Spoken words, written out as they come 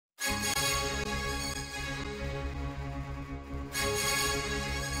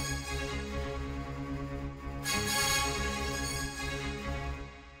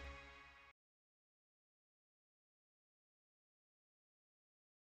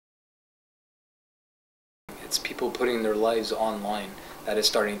It's people putting their lives online that is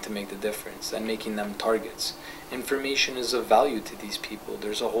starting to make the difference and making them targets. Information is of value to these people.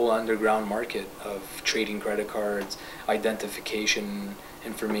 There's a whole underground market of trading credit cards, identification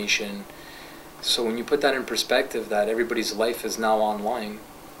information. So when you put that in perspective, that everybody's life is now online,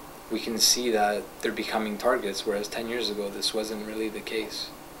 we can see that they're becoming targets, whereas 10 years ago this wasn't really the case.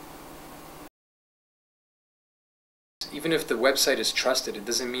 Even if the website is trusted, it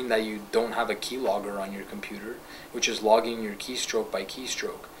doesn't mean that you don't have a keylogger on your computer, which is logging your keystroke by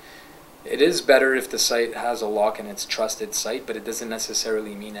keystroke. It is better if the site has a lock and it's a trusted site, but it doesn't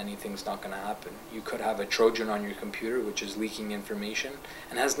necessarily mean anything's not going to happen. You could have a Trojan on your computer which is leaking information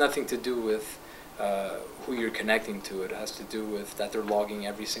and has nothing to do with who you're connecting to. It has to do with that they're logging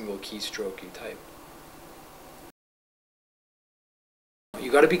every single keystroke you type. You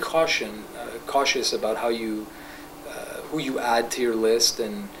got to be cautious about how you who you add to your list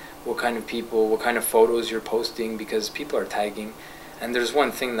and what kind of people, what kind of photos you're posting, because people are tagging. And there's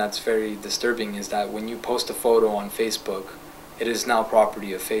one thing that's very disturbing, is that when you post a photo on Facebook, it is now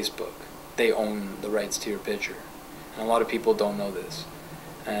property of Facebook. They own the rights to your picture. And a lot of people don't know this.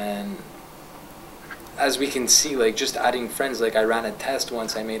 And as we can see, like just adding friends, like I ran a test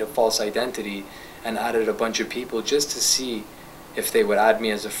once, I made a false identity and added a bunch of people just to see if they would add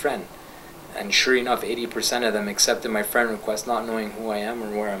me as a friend. And sure enough, 80% of them accepted my friend request, not knowing who I am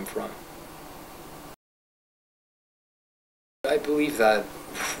or where I'm from. I believe that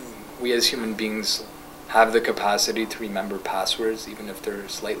we as human beings have the capacity to remember passwords, even if they're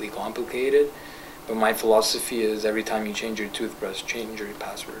slightly complicated. But my philosophy is every time you change your toothbrush, change your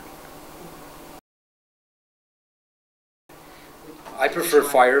password. I prefer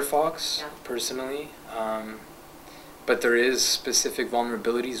Firefox, personally, but there is specific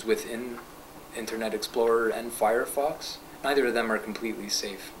vulnerabilities within Internet Explorer and Firefox. Neither of them are completely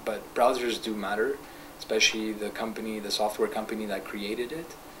safe, but browsers do matter, especially the software company that created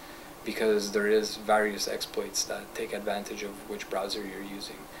it, because there is various exploits that take advantage of which browser you're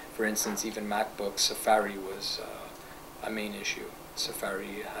using. For instance, even MacBook Safari was a main issue.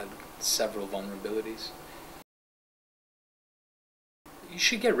 Safari had several vulnerabilities. You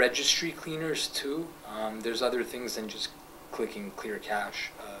should get registry cleaners too. There's other things than just clicking clear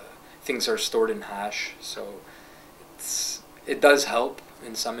cache. Things are stored in hash, so it does help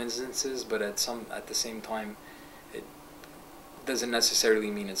in some instances, but at the same time, it doesn't necessarily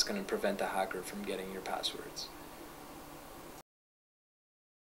mean it's going to prevent a hacker from getting your passwords.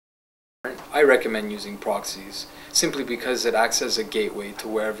 I recommend using proxies simply because it acts as a gateway to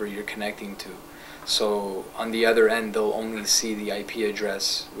wherever you're connecting to. So on the other end, they'll only see the IP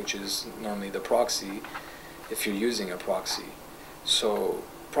address, which is normally the proxy, if you're using a proxy. So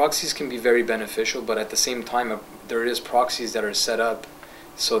proxies can be very beneficial, but at the same time, there is proxies that are set up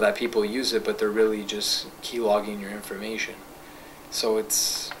so that people use it, but they're really just keylogging your information. So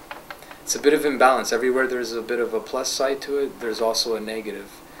it's a bit of imbalance. Everywhere there's a bit of a plus side to it, there's also a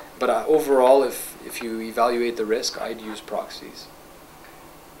negative. But overall, if you evaluate the risk, I'd use proxies.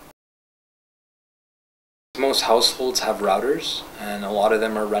 Most households have routers, and a lot of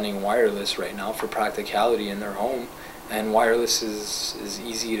them are running wireless right now for practicality in their home. And wireless is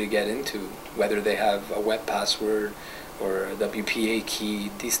easy to get into, whether they have a web password or a WPA key.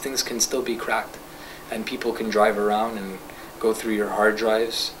 These things can still be cracked, and people can drive around and go through your hard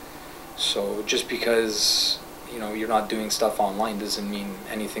drives. So just because you're not doing stuff online doesn't mean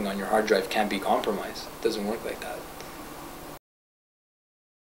anything on your hard drive can't be compromised. It doesn't work like that.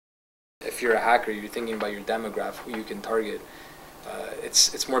 If you're a hacker, you're thinking about your demographic, who you can target.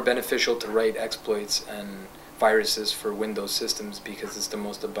 It's more beneficial to write exploits and viruses for Windows systems because it's the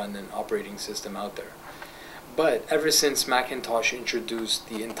most abundant operating system out there. But ever since Macintosh introduced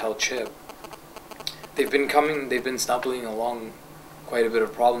the Intel chip, they've been stumbling along quite a bit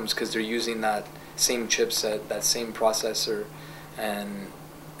of problems because they're using that same chipset, that same processor, and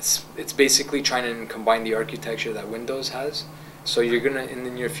it's basically trying to combine the architecture that Windows has. So in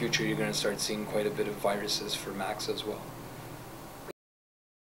the near future, you're gonna start seeing quite a bit of viruses for Macs as well.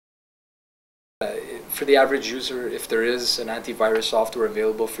 For the average user, if there is an antivirus software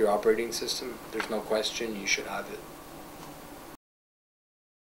available for your operating system, there's no question you should have it.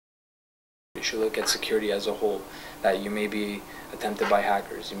 You should look at security as a whole, that you may be attempted by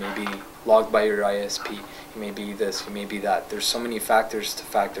hackers, you may be logged by your ISP, you may be this, you may be that. There's so many factors to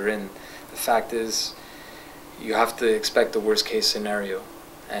factor in. The fact is, you have to expect the worst case scenario,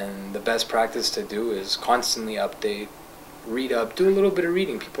 and the best practice to do is constantly update, read up, do a little bit of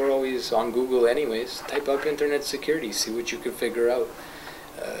reading. People are always on Google anyways. Type up internet security, see what you can figure out.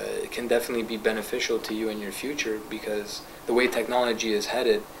 It can definitely be beneficial to you in your future, because the way technology is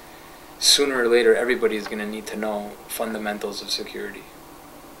headed, sooner or later everybody is going to need to know fundamentals of security.